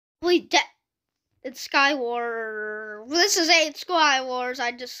basically it's Sky Wars. This is Sky Wars.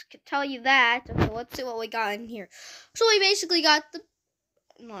 I just could tell you that. Okay, let's see what we got in here. So we basically got the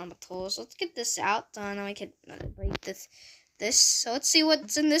normal tools. Let's get this out. Now I can break this. So let's see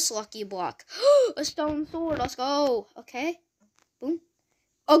what's in this lucky block. A stone sword. Let's go. Okay. Boom.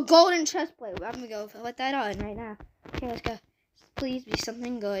 A golden chest plate. I'm gonna go put that on right now. Okay, let's go. Please be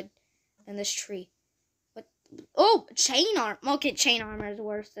something good in this tree. What? Oh, chain armor. Okay, chain armor is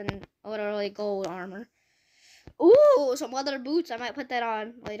worse than literally gold armor. Ooh, some leather boots. I might put that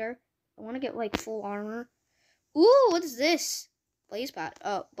on later. I want to get like full armor. Ooh, what is this? Blaze powder.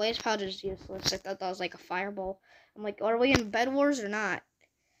 Oh, blaze powder is useless. I thought that was like a fireball. I'm like, are we in Bed Wars or not?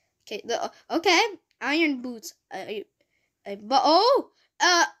 Okay, okay, iron boots. A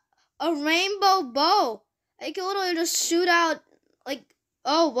rainbow bow. I can literally just shoot out like.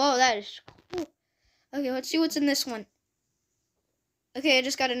 Oh, whoa, that is cool. Okay, let's see what's in this one. Okay, I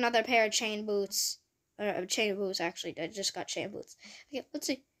just got another pair of chain boots. Chain boots, actually. I just got chain boots. Okay, let's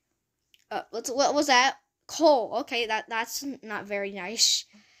see. What was that? Coal. Okay, that's not very nice.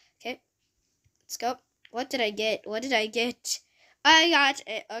 Okay, let's go. What did I get? I got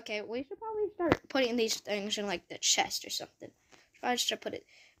it. Okay, we should probably start putting these things in like the chest or something. I should put it.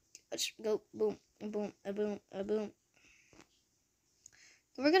 Let's go. Boom, boom, a boom, a boom.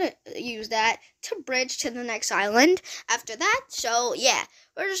 We're gonna use that to bridge to the next island after that. So yeah,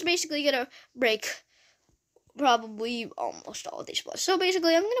 we're just basically gonna break probably almost all of these blocks. So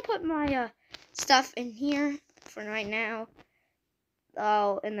basically, I'm gonna put my stuff in here for right now.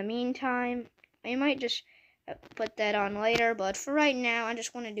 In the meantime, I might just put that on later, but for right now, I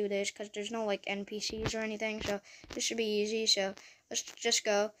just want to do this because there's no like NPCs or anything, so this should be easy. So let's just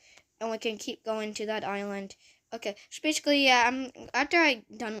go, and we can keep going to that island. Okay, so basically, yeah, after I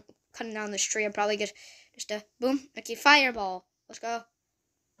done cutting down this tree, I'll probably get just a boom. Okay, fireball. Let's go.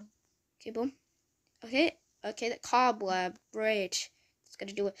 Okay, boom. Okay, the cobweb bridge. It's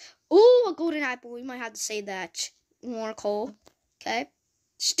gonna do it. Ooh, a golden apple. We might have to say that. More coal. Okay.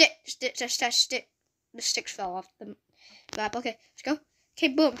 Stick. The sticks fell off the map. Okay, let's go. Okay,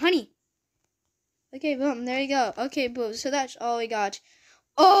 boom, honey. Okay, boom, there you go. Okay, boom. So that's all we got.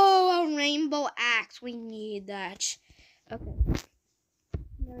 Oh, a rainbow axe. We need that. Okay.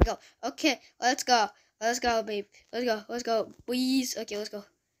 There we go. Okay, let's go. Let's go, babe. Let's go. Please. Okay, let's go.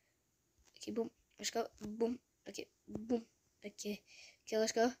 Okay, boom. Let's go. Boom. Okay, boom. Okay,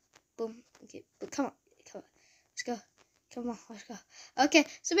 let's go. Boom. Okay, come on. Let's go. Come on, let's go. Okay,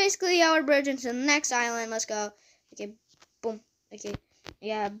 so basically, we're bridging to the next island. Let's go. Okay, boom. Okay,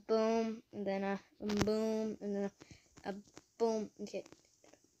 yeah, boom, and then boom, and then a boom. Okay,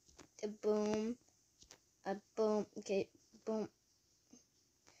 a boom, boom. Okay, boom.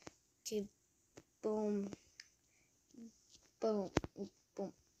 Okay, boom, boom,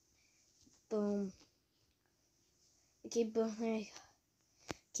 boom, boom. Okay, boom. There you go.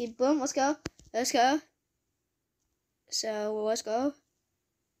 Okay, boom. Let's go. Let's go. So let's go.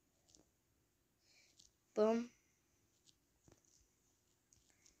 Boom.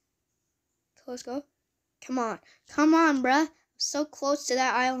 Let's go. Come on, bruh. I'm so close to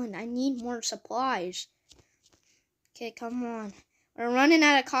that island. I need more supplies. Okay, come on. We're running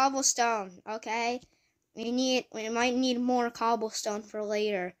out of cobblestone. Okay, we might need more cobblestone for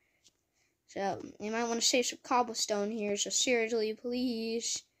later. So you might want to save some cobblestone here. So seriously,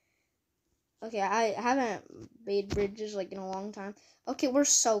 please. Okay, I haven't made bridges like in a long time. Okay, we're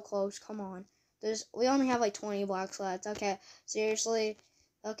so close. Come on. We only have like 20 blocks left. Okay, seriously.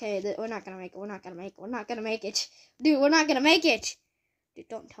 Okay, we're not gonna make it. Dude, we're not gonna make it. Dude,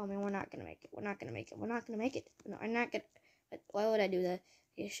 don't tell me we're not gonna make it. No, I'm not gonna. Why would I do that?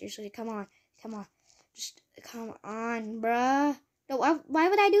 Okay, seriously, come on. Just come on, bruh. No, why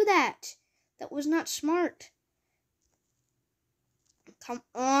would I do that? That was not smart. Come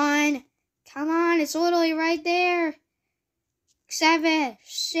on. It's literally right there. 7,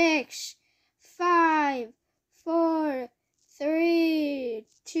 6, 5, 4, 3,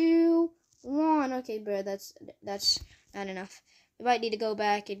 2, 1. Okay, bro, that's not enough. We might need to go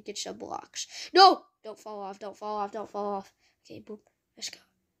back and get some blocks. No! Don't fall off. Okay, boom. Let's go.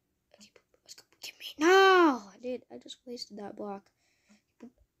 Okay, boom. Let's go. Give me. No! I just wasted that block.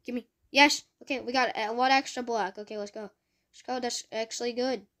 Boom. Give me. Yes! Okay, we got one extra block. Okay, let's go. That's actually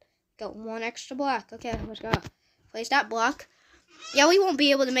good. Got one extra block. Okay, let's go. Place that block. Yeah, we won't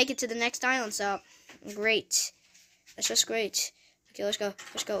be able to make it to the next island, so great. That's just great. Okay, let's go.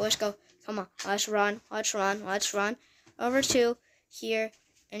 Come on, let's run. Over to here,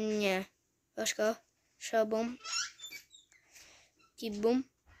 and yeah, let's go. So boom. Keep boom.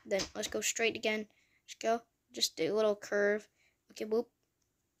 Then let's go straight again. Let's go. Just a little curve. Okay, boop.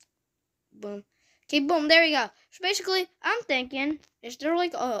 boom. Okay, boom, there we go. So basically, I'm thinking, is there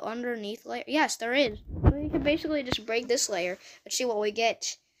like a underneath layer? Yes, there is. So you can basically just break this layer and see what we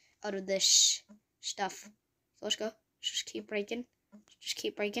get out of this stuff. So let's go. Just keep breaking. Just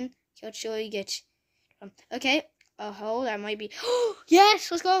keep breaking. Okay, let's see what we get. Okay. Oh, that might be.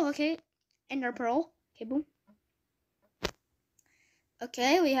 Yes, let's go. Okay. Ender pearl. Okay, boom.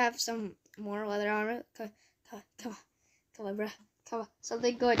 Okay, we have some more leather armor. Come on, bro. Come on,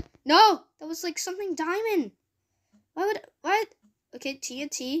 something good. No, that was like something diamond. What? Okay,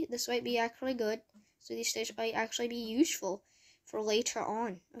 TNT. This might be actually good. So these things might actually be useful for later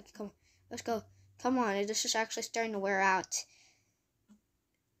on. Okay, come on. Let's go. Come on, this is actually starting to wear out.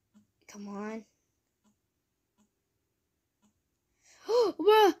 Come on. Oh,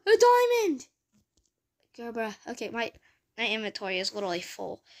 bruh, a diamond! Girl, bruh. Okay, my inventory is literally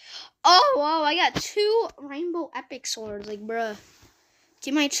full. Oh, wow, I got 2 rainbow epic swords. Like, bruh.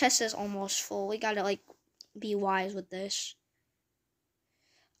 Okay, my chest is almost full. We gotta, like, be wise with this.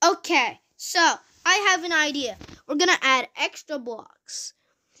 Okay, so I have an idea. We're gonna add extra blocks.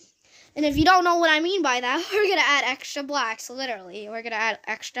 And if you don't know what I mean by that, we're gonna add extra blocks, literally. We're gonna add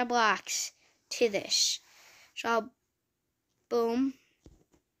extra blocks to this. So, boom.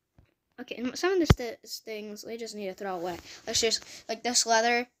 Okay, and some of these things, we just need to throw away. Let's just, like this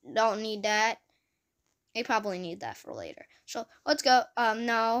leather, don't need that. I probably need that for later. So, let's go.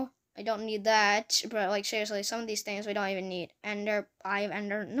 No, I don't need that. But, like, seriously, some of these things we don't even need. Ender,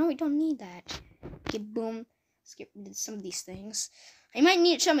 ender. No, we don't need that. Okay, boom. Let's get rid of some of these things. I might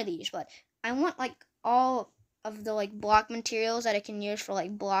need some of these, but I want, like, all of the, like, block materials that I can use for,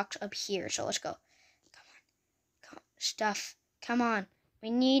 like, blocks up here. So, let's go. Come on. Stuff. Come on. We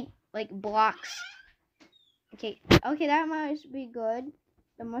need, like, blocks. Okay, that must be good.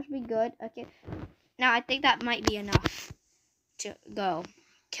 That must be good. Okay. Now, I think that might be enough to go.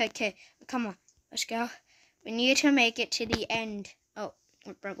 Okay, come on. Let's go. We need to make it to the end. Oh,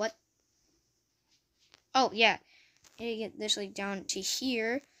 what? Oh, yeah. I need to get this, like, down to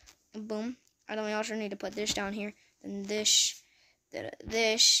here. Boom. And then we also need to put this down here. Then this.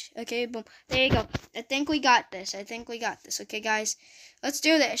 This. Okay, boom. There you go. I think we got this. Okay, guys. Let's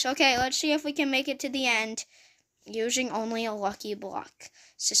do this. Okay, let's see if we can make it to the end using only a lucky block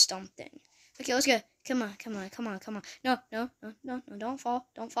system thing. Okay, let's go. Come on. No, don't fall.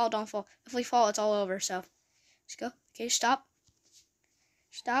 Don't fall. If we fall, it's all over, so. Let's go. Okay, stop.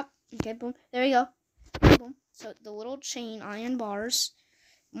 Okay, boom. There we go. Boom. So, the little chain iron bars.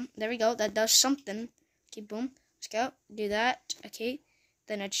 Boom. There we go. That does something. Okay, boom. Let's go. Do that. Okay.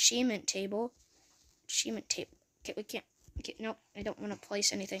 Then achievement table. Okay, we can't. Okay, nope. I don't want to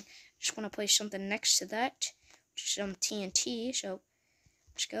place anything. I just want to place something next to that. Which is some TNT. So,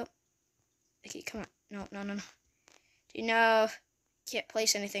 let's go. Okay, come on. No. No. Can't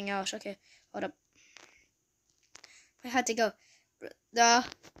place anything else. Okay, hold up. I had to go.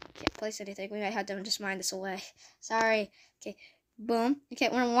 Can't place anything. We might have to just mine this away. Sorry. Okay, boom. Okay,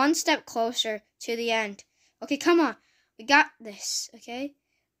 we're one step closer to the end. Okay, come on. We got this. Okay,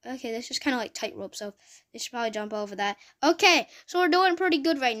 this is kind of like tightrope, so they should probably jump over that. Okay, so we're doing pretty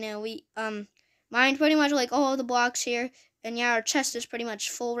good right now. We mined pretty much like all of the blocks here. And yeah, our chest is pretty much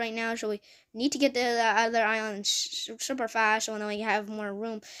full right now, so we need to get to the other islands super fast, so then we have more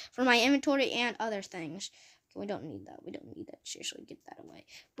room for my inventory and other things. Okay, we don't need that. Seriously, get that away.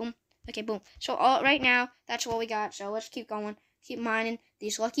 Boom. Okay, boom. So right now, that's what we got. So let's keep going. Keep mining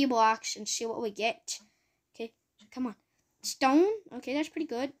these lucky blocks and see what we get. Okay, so come on. Stone. Okay, that's pretty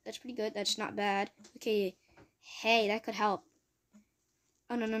good. That's not bad. Okay. Hey, that could help.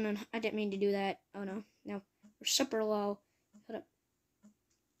 Oh, no. I didn't mean to do that. Oh, no. We're super low. Hold up.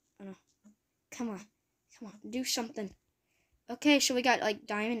 Oh, no. Come on. Do something. Okay, so we got, like,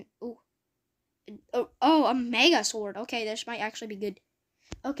 diamond. Ooh. Oh, a mega sword. Okay, this might actually be good.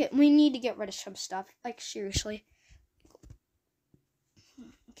 Okay, we need to get rid of some stuff. Like, seriously.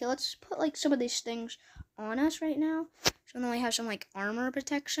 Okay, let's put, like, some of these things on us right now. So then we have some, like, armor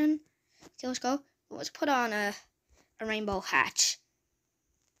protection. Okay, let's go. Let's put on a rainbow hat.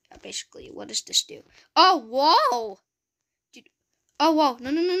 Basically, what does this do? Oh, whoa! Dude. Oh, whoa.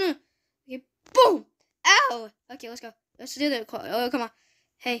 No. Okay, boom! Ow! Okay, let's go. Let's do that. Oh, come on.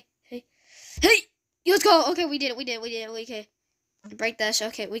 Hey! Let's go! Okay, we did it. Okay. Break this.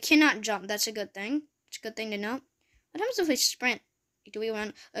 Okay, we cannot jump. That's a good thing. It's a good thing to know. What happens if we sprint? Do we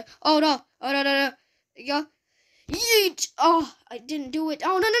run? Oh, no. There you go. Yeet! Oh, I didn't do it.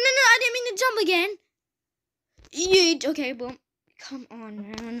 Oh, no. I didn't mean to jump again. Yeet! Okay, boom. Come on,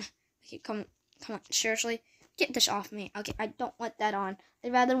 man. Okay, come on. Seriously, get this off me. Okay, I don't want that on.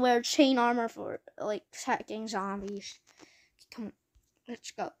 I'd rather wear chain armor for, like, attacking zombies. Okay, come on.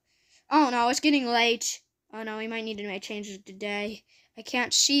 Let's go. Oh no, it's getting late. Oh no, we might need to make changes today. I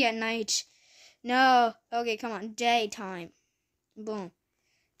can't see at night. No. Okay, come on. Daytime. Boom.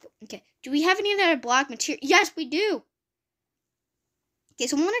 Okay. Do we have any other block material? Yes, we do. Okay,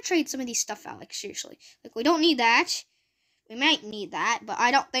 so I'm going to trade some of these stuff out. Like, seriously. Like, we don't need that. We might need that, but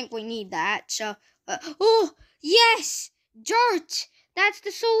I don't think we need that. So, oh, yes! Dirt! That's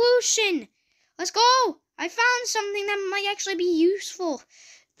the solution! Let's go! I found something that might actually be useful.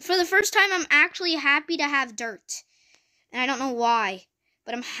 For the first time, I'm actually happy to have dirt. And I don't know why,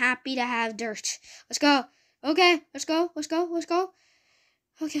 but I'm happy to have dirt. Let's go. Okay, let's go. Let's go. Let's go.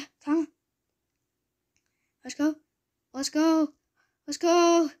 Okay, come on. Let's go. Let's go. Let's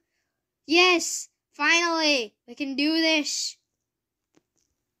go. Yes, finally, we can do this.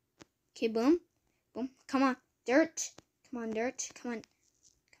 Okay, boom. Boom. Come on, dirt. Come on, dirt. Come on.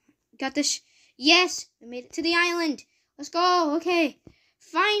 Got this. Yes, we made it to the island. Let's go. Okay,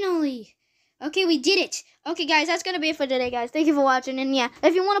 finally. Okay, we did it. Okay, guys, that's going to be it for today, guys. Thank you for watching. And, yeah,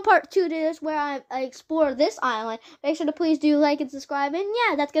 if you want a part 2 to this where I explore this island, make sure to please do like and subscribe. And,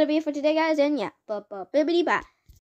 yeah, that's going to be it for today, guys. And, yeah, bibbidi-bye.